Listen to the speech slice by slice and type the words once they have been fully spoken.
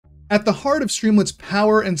At the heart of Streamlit's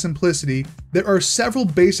power and simplicity, there are several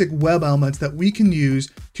basic web elements that we can use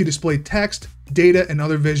to display text, data, and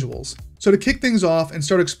other visuals. So to kick things off and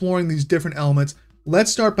start exploring these different elements, let's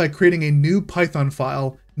start by creating a new Python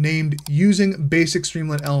file named using basic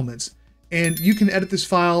Streamlit elements. And you can edit this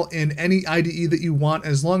file in any IDE that you want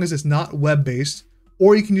as long as it's not web-based,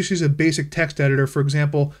 or you can just use a basic text editor. For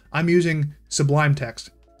example, I'm using Sublime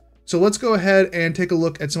Text. So let's go ahead and take a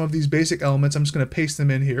look at some of these basic elements. I'm just going to paste them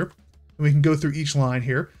in here, and we can go through each line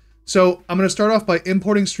here. So I'm going to start off by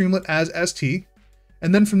importing Streamlit as ST,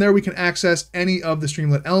 and then from there we can access any of the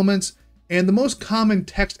Streamlit elements. And the most common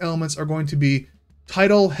text elements are going to be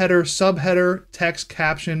title, header, subheader, text,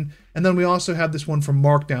 caption, and then we also have this one for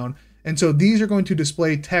Markdown. And so these are going to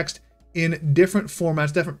display text in different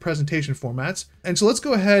formats, different presentation formats. And so let's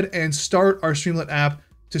go ahead and start our Streamlit app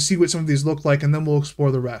to see what some of these look like, and then we'll explore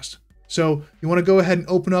the rest. So you want to go ahead and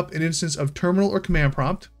open up an instance of terminal or command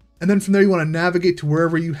prompt. And then from there, you want to navigate to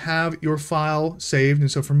wherever you have your file saved. And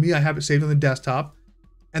so for me, I have it saved on the desktop.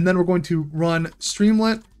 And then we're going to run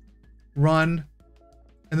Streamlit, run,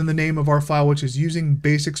 and then the name of our file, which is using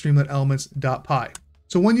basic Streamlit elements.py.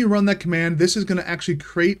 So when you run that command, this is going to actually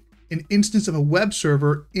create an instance of a web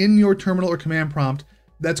server in your terminal or command prompt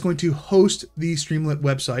that's going to host the Streamlit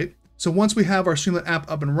website. So once we have our Streamlit app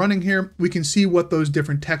up and running here, we can see what those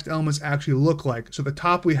different text elements actually look like. So at the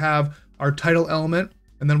top, we have our title element,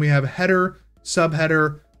 and then we have a header,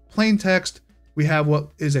 subheader, plain text. We have what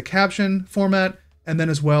is a caption format, and then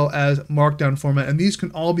as well as Markdown format. And these can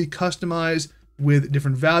all be customized with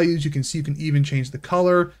different values. You can see you can even change the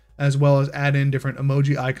color, as well as add in different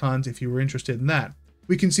emoji icons if you were interested in that.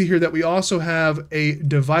 We can see here that we also have a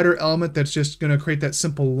divider element that's just going to create that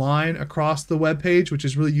simple line across the web page, which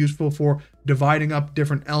is really useful for dividing up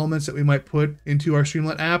different elements that we might put into our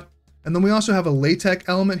Streamlit app. And then we also have a LaTeX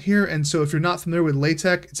element here. And so if you're not familiar with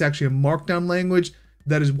LaTeX, it's actually a markdown language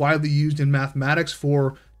that is widely used in mathematics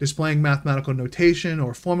for displaying mathematical notation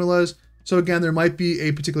or formulas. So again, there might be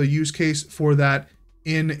a particular use case for that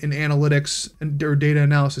in an analytics or data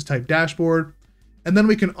analysis type dashboard. And then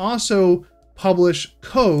we can also publish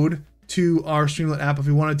code to our Streamlit app if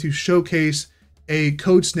we wanted to showcase a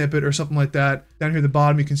code snippet or something like that. Down here at the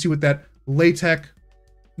bottom, you can see what that LaTeX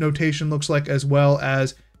notation looks like, as well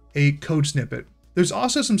as a code snippet. There's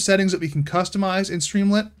also some settings that we can customize in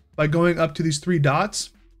Streamlit by going up to these three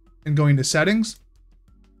dots and going to settings.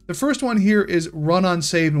 The first one here is run on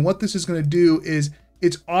save, and what this is going to do is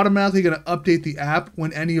it's automatically going to update the app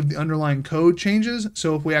when any of the underlying code changes.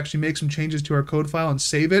 So if we actually make some changes to our code file and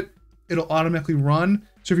save it, it'll automatically run.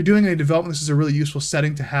 So if you're doing any development, this is a really useful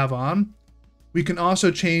setting to have on. We can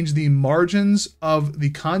also change the margins of the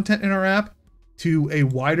content in our app to a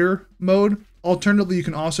wider mode. Alternatively, you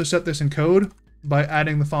can also set this in code by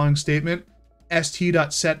adding the following statement: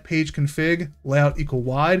 st.setPageConfig layout equal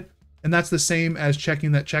wide. And that's the same as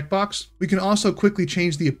checking that checkbox. We can also quickly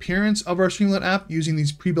change the appearance of our Streamlit app using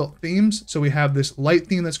these pre-built themes. So we have this light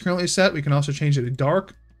theme that's currently set. We can also change it to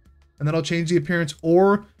dark, and that'll change the appearance.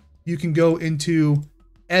 Or you can go into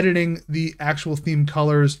editing the actual theme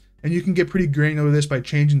colors, and you can get pretty granular with this by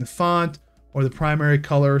changing the font or the primary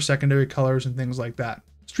color, secondary colors, and things like that.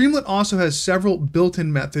 Streamlit also has several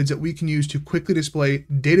built-in methods that we can use to quickly display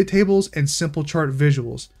data tables and simple chart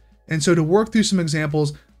visuals. And so to work through some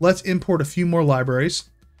examples, let's import a few more libraries.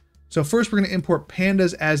 So first, we're going to import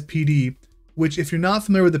pandas as PD, which, if you're not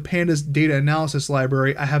familiar with the pandas data analysis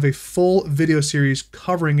library, I have a full video series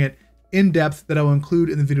covering it in depth that I will include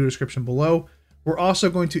in the video description below. We're also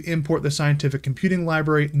going to import the scientific computing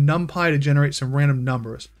library NumPy to generate some random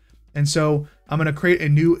numbers. And so I'm going to create a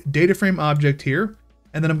new data frame object here,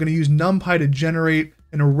 and then I'm going to use NumPy to generate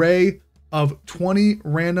an array of 20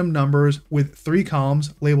 random numbers with 3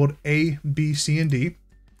 columns labeled A, B, C, and D.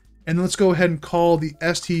 And then let's go ahead and call the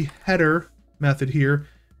stHeader method here.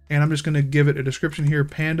 And I'm just going to give it a description here: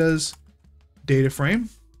 pandas data frame.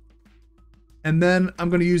 And then I'm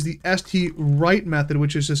going to use the stWrite method,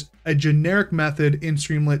 which is just a generic method in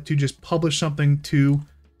Streamlit to just publish something to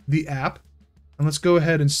the app. And let's go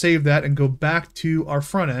ahead and save that and go back to our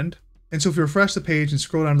front end. And so if we refresh the page and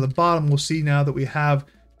scroll down to the bottom, we'll see now that we have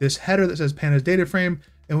this header that says pandas data frame,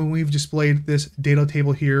 and when we've displayed this data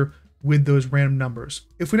table here with those random numbers.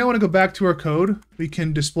 If we now want to go back to our code, we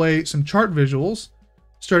can display some chart visuals,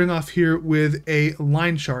 starting off here with a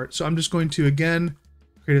line chart. So I'm just going to, again,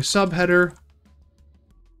 create a subheader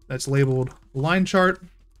that's labeled line chart,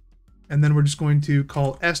 and then we're just going to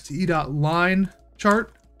call st.line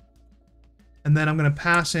chart, and then I'm going to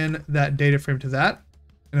pass in that data frame to that.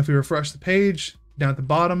 And if we refresh the page down at the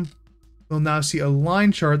bottom, we'll now see a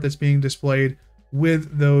line chart that's being displayed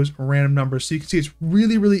with those random numbers. So you can see it's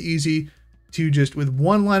really, really easy to just, with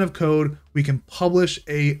one line of code, we can publish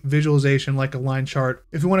a visualization like a line chart.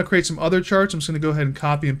 If we want to create some other charts, I'm just going to go ahead and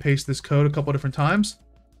copy and paste this code a couple different times.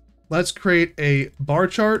 Let's create a bar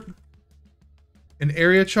chart, an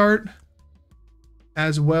area chart,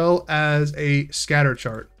 as well as a scatter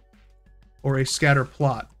chart or a scatter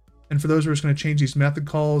plot. And for those, we're just going to change these method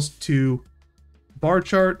calls to bar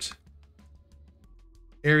chart,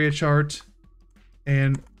 area chart,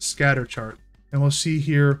 and scatter chart. And we'll see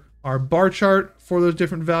here our bar chart for those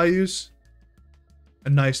different values, a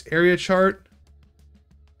nice area chart,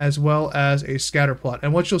 as well as a scatter plot.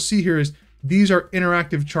 And what you'll see here is these are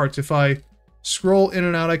interactive charts. If I scroll in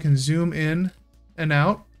and out, I can zoom in and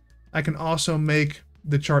out. I can also make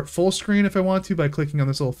the chart full screen if I want to by clicking on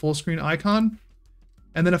this little full screen icon.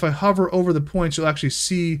 And then if I hover over the points, you'll actually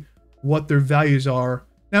see what their values are.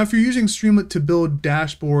 Now, if you're using Streamlit to build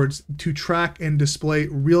dashboards to track and display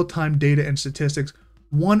real-time data and statistics,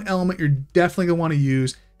 one element you're definitely going to want to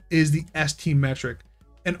use is the ST metric.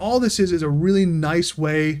 And all this is a really nice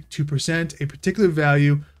way to present a particular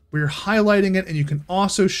value where you're highlighting it, and you can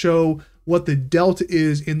also show what the delta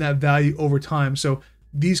is in that value over time. So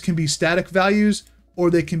these can be static values, or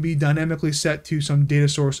they can be dynamically set to some data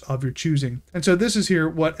source of your choosing. And so this is here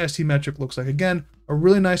what ST metric looks like. Again, a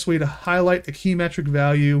really nice way to highlight a key metric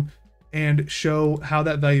value and show how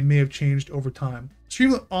that value may have changed over time.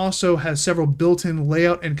 Streamlit also has several built-in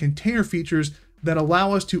layout and container features that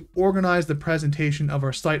allow us to organize the presentation of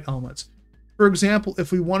our site elements. For example,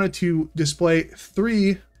 if we wanted to display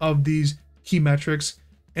 3 of these key metrics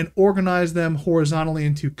and organize them horizontally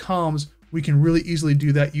into columns, we can really easily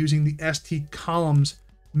do that using the stColumns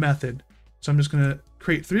method. So I'm just going to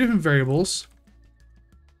create 3 different variables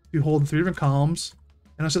to hold the 3 different columns,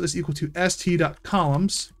 and I'll set this equal to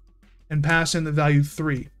st.columns and pass in the value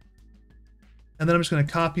 3. And then I'm just going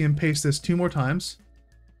to copy and paste this 2 more times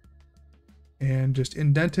and just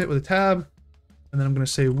indent it with a tab. And then I'm going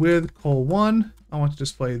to say with col1, I want to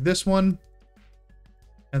display this one,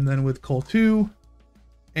 and then with col2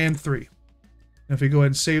 and 3. And if we go ahead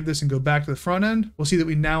and save this and go back to the front end, we'll see that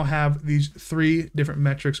we now have these 3 different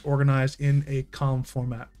metrics organized in a column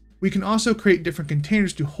format. We can also create different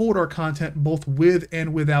containers to hold our content both with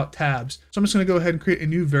and without tabs. So I'm just going to go ahead and create a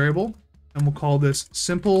new variable, and we'll call this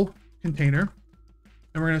simple container.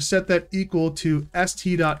 And we're going to set that equal to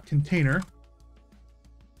st.container.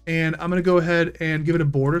 And I'm going to go ahead and give it a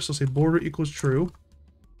border. So say border equals true.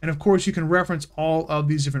 And of course, you can reference all of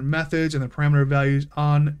these different methods and the parameter values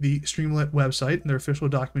on the Streamlit website and their official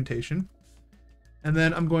documentation. And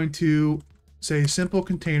then I'm going to say simple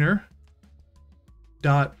container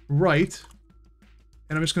dot write.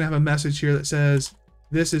 And I'm just going to have a message here that says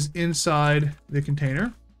this is inside the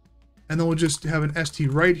container. And then we'll just have an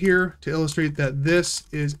st right here to illustrate that this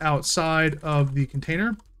is outside of the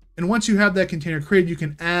container. And once you have that container created, you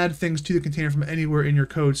can add things to the container from anywhere in your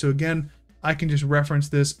code. So again, I can just reference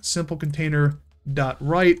this simple container dot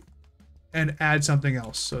write and add something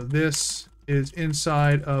else. So this is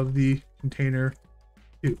inside of the container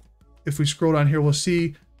 2. If we scroll down here, we'll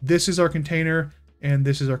see this is our container and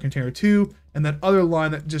this is our container 2. And that other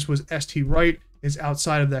line that just was st write is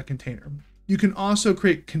outside of that container. You can also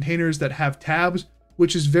create containers that have tabs,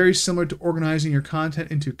 which is very similar to organizing your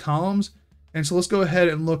content into columns. And so let's go ahead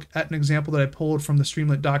and look at an example that I pulled from the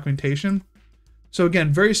Streamlit documentation. So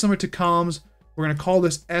again, very similar to columns, we're going to call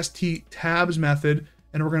this stTabs method,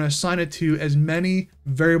 and we're going to assign it to as many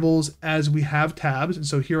variables as we have tabs. And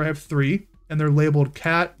so here I have 3, and they're labeled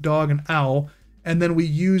cat, dog, and owl. And then we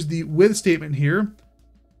use the with statement here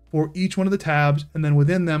for each one of the tabs, and then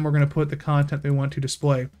within them, we're going to put the content we want to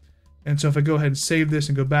display. And so if I go ahead and save this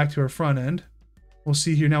and go back to our front end, we'll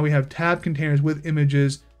see here now we have tab containers with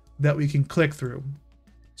images that we can click through.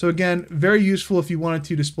 So again, very useful if you wanted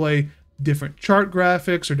to display different chart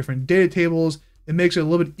graphics or different data tables. It makes it a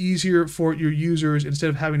little bit easier for your users. Instead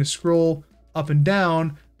of having to scroll up and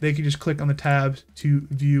down, they can just click on the tabs to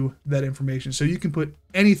view that information. So you can put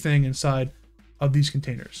anything inside of these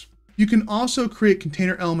containers. You can also create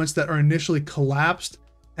container elements that are initially collapsed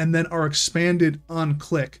and then are expanded on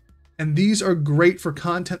click. And these are great for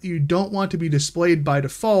content that you don't want to be displayed by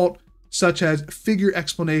default, such as figure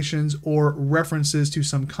explanations or references to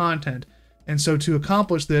some content. And so to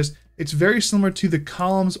accomplish this, it's very similar to the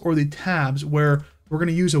columns or the tabs where we're going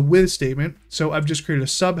to use a with statement. So I've just created a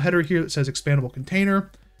subheader here that says expandable container.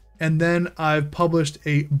 And then I've published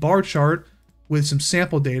a bar chart with some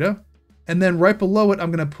sample data. And then right below it,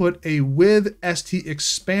 I'm going to put a with st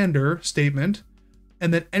expander statement.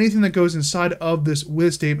 And then anything that goes inside of this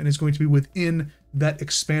with statement is going to be within that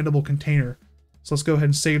expandable container. So let's go ahead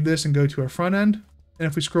and save this and go to our front end. And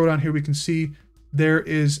if we scroll down here, we can see there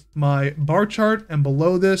is my bar chart, and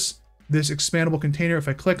below this expandable container, if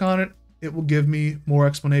I click on it, it will give me more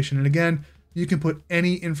explanation. And again, you can put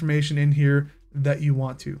any information in here that you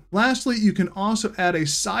want to. Lastly, you can also add a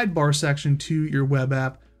sidebar section to your web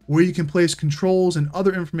app where you can place controls and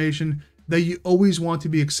other information that you always want to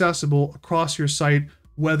be accessible across your site,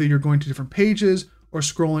 whether you're going to different pages or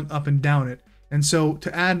scrolling up and down it. And so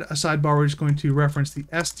to add a sidebar, we're just going to reference the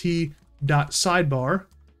st.sidebar.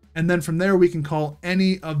 And then from there, we can call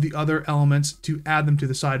any of the other elements to add them to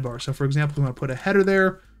the sidebar. So for example, we want to put a header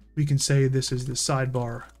there. We can say this is the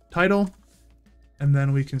sidebar title. And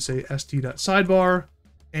then we can say st.sidebar.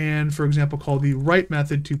 And for example, call the write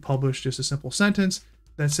method to publish just a simple sentence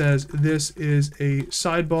that says this is a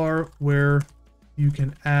sidebar where you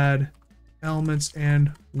can add elements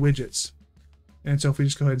and widgets. And so if we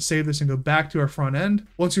just go ahead and save this and go back to our front end,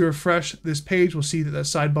 once we refresh this page, we'll see that that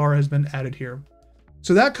sidebar has been added here.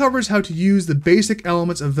 So that covers how to use the basic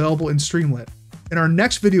elements available in Streamlit. In our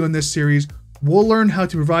next video in this series, we'll learn how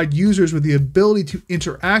to provide users with the ability to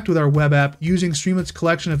interact with our web app using Streamlit's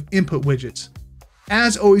collection of input widgets.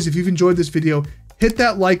 As always, if you've enjoyed this video, hit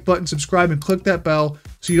that like button, subscribe, and click that bell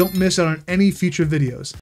so you don't miss out on any future videos.